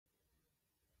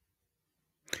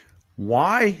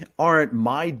Why aren't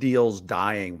my deals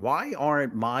dying? Why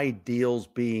aren't my deals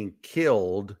being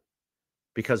killed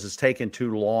because it's taken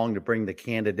too long to bring the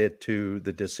candidate to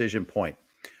the decision point?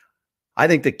 I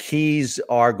think the keys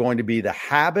are going to be the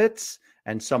habits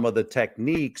and some of the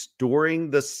techniques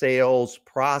during the sales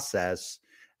process.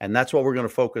 And that's what we're going to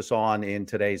focus on in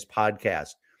today's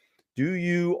podcast. Do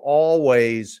you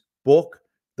always book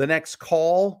the next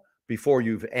call before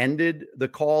you've ended the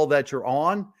call that you're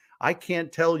on? I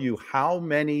can't tell you how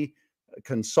many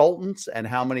consultants and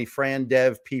how many Fran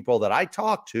Dev people that I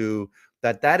talk to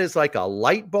that is like a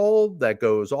light bulb that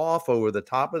goes off over the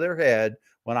top of their head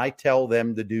when I tell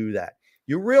them to do that.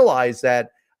 You realize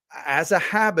that as a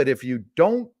habit, if you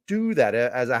don't do that,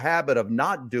 as a habit of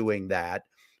not doing that,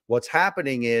 what's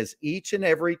happening is each and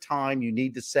every time you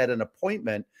need to set an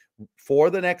appointment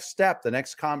for the next step, the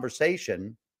next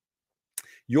conversation,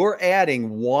 you're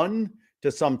adding 1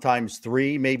 to sometimes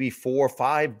 3, maybe 4,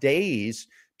 5 days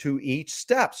to each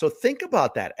step. So think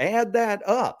about that. Add that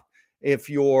up. If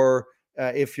you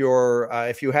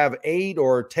have 8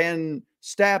 or 10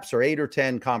 steps or 8 or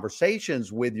 10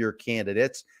 conversations with your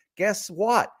candidates, guess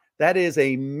what? That is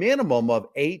a minimum of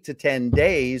 8 to 10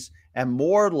 days, and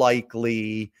more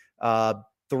likely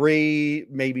 3,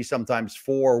 maybe sometimes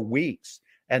 4 weeks.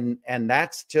 And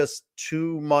that's just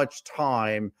too much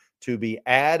time to be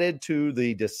added to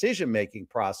the decision-making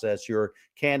process, your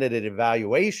candidate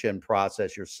evaluation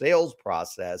process, your sales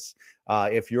process,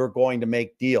 if you're going to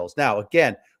make deals. Now,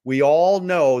 again, we all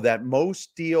know that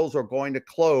most deals are going to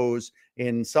close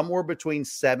in somewhere between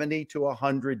 70 to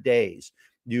 100 days.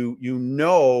 You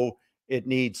know it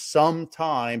needs some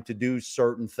time to do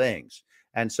certain things.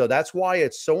 And so that's why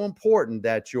it's so important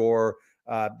that you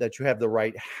have the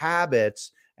right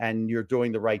habits and you're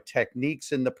doing the right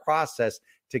techniques in the process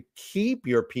to keep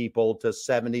your people to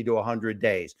 70 to 100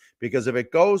 days. Because if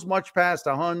it goes much past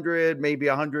 100, maybe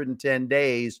 110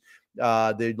 days,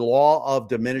 the law of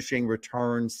diminishing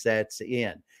returns sets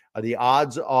in. The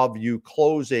odds of you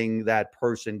closing that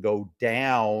person go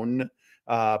down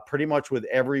pretty much with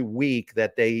every week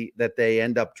that they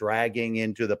end up dragging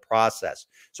into the process.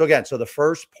 So again, the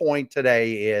first point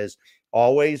today is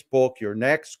always book your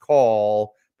next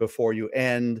call before you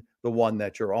end the one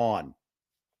that you're on.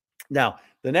 Now,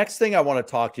 the next thing I want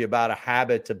to talk to you about, a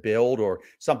habit to build or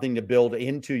something to build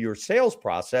into your sales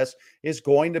process, is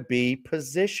going to be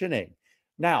positioning.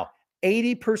 Now,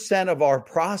 80% of our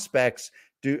prospects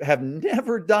have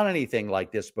never done anything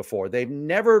like this before. They've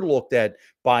never looked at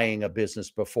buying a business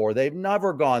before. They've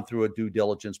never gone through a due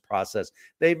diligence process.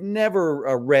 They've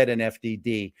never read an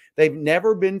FDD. They've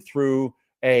never been through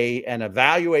an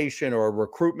evaluation or a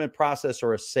recruitment process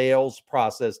or a sales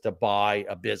process to buy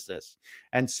a business.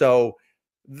 And so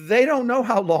they don't know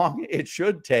how long it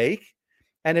should take.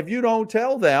 And if you don't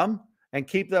tell them and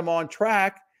keep them on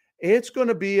track, it's going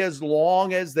to be as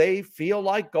long as they feel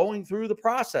like going through the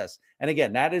process. And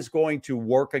again, that is going to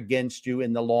work against you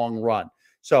in the long run.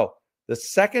 So the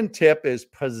second tip is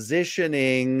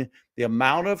positioning the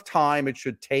amount of time it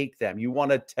should take them. You want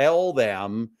to tell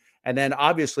them, and then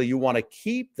obviously you want to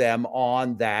keep them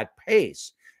on that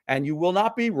pace. And you will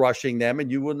not be rushing them,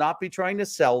 and you will not be trying to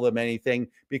sell them anything,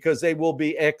 because they will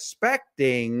be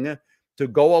expecting to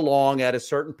go along at a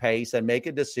certain pace and make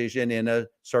a decision in a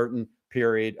certain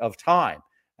period of time.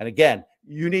 And again,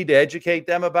 you need to educate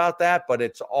them about that, but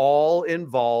it's all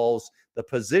involves the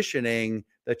positioning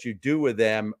that you do with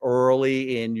them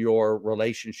early in your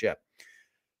relationship.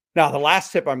 Now, the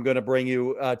last tip I'm going to bring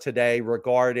you today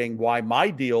regarding why my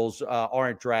deals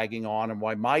aren't dragging on and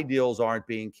why my deals aren't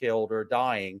being killed or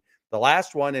dying. The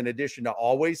last one, in addition to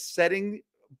always setting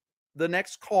the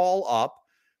next call up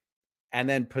and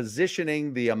then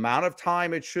positioning the amount of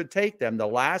time it should take them, the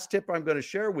last tip I'm going to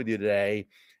share with you today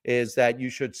is that you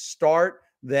should start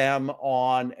them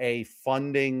on a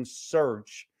funding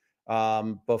search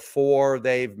before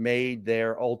they've made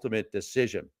their ultimate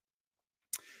decision.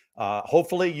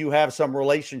 Hopefully you have some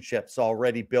relationships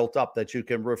already built up that you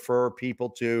can refer people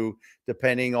to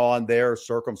depending on their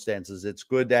circumstances. It's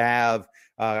good to have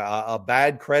a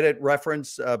bad credit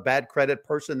reference, a bad credit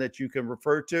person that you can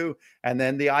refer to, and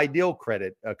then the ideal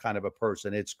credit kind of a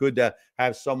person. It's good to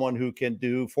have someone who can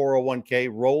do 401k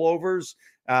rollovers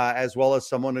as well as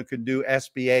someone who can do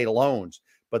SBA loans.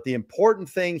 But the important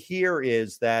thing here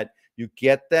is that you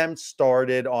get them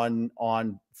started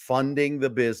on funding the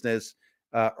business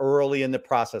early in the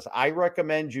process. I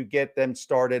recommend you get them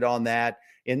started on that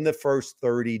in the first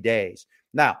 30 days.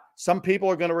 Now, some people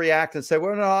are going to react and say,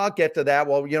 well, no, I'll get to that.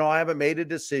 Well, I haven't made a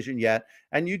decision yet.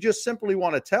 And you just simply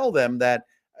want to tell them that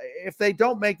if they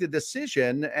don't make the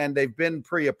decision and they've been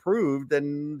pre-approved,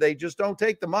 then they just don't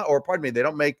take the money, or pardon me, they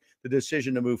don't make the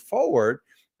decision to move forward,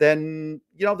 then,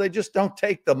 they just don't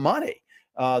take the money.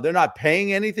 They're not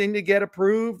paying anything to get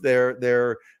approved.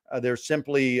 They're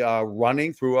simply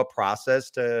running through a process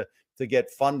to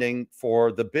get funding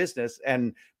for the business.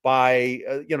 And by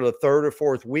the third or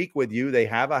fourth week with you, they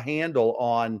have a handle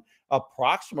on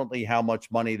approximately how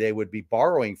much money they would be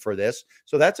borrowing for this.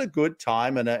 So that's a good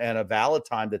time and a valid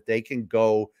time that they can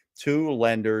go to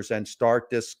lenders and start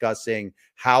discussing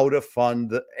how to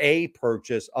fund a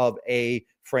purchase of a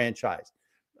franchise.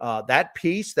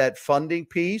 That funding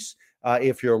piece,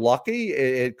 if you're lucky,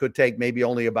 it could take maybe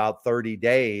only about 30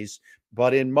 days.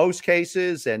 But in most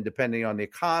cases, and depending on the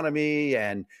economy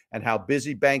and how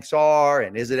busy banks are,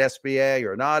 and is it SBA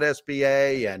or not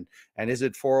SBA, and is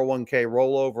it 401k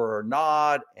rollover or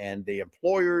not, and the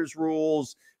employer's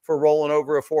rules for rolling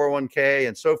over a 401k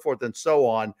and so forth and so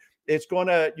on,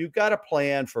 you've got to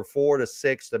plan for 4 to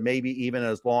 6 to maybe even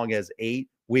as long as 8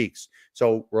 weeks.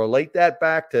 So relate that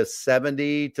back to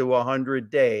 70 to 100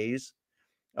 days,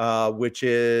 which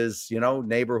is,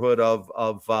 neighborhood of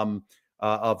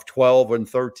 12 and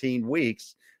 13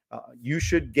 weeks. You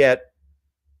should get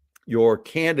your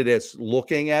candidates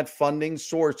looking at funding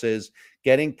sources,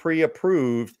 getting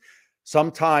pre-approved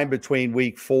sometime between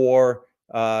week 4,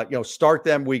 start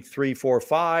them week 3, 4,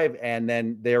 5, and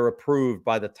then they're approved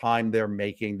by the time they're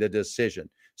making the decision.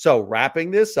 So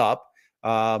wrapping this up,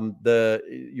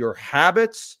 your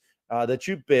habits that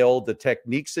you build, the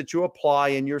techniques that you apply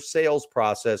in your sales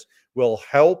process will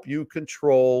help you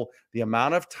control the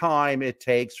amount of time it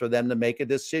takes for them to make a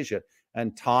decision.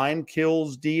 And time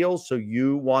kills deals, so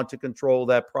you want to control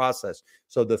that process.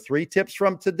 So the 3 tips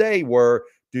from today were: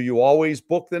 do you always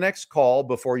book the next call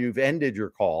before you've ended your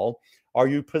call? Are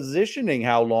you positioning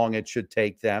how long it should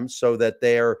take them so that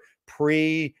they're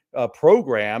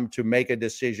programmed to make a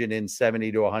decision in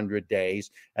 70 to 100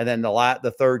 days? And then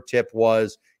the third tip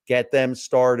was: get them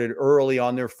started early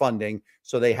on their funding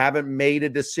so they haven't made a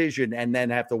decision and then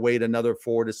have to wait another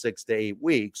 4 to 6 to 8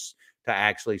 weeks to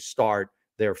actually start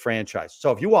their franchise.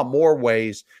 So if you want more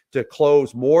ways to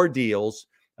close more deals,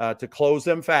 to close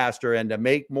them faster, and to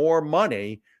make more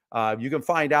money, you can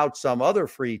find out some other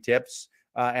free tips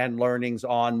and learnings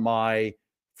on my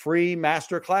free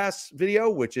masterclass video,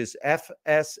 which is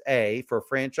FSA for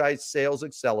Franchise Sales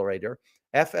Accelerator,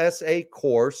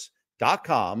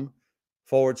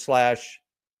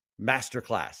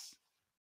 fsacourse.com/masterclass.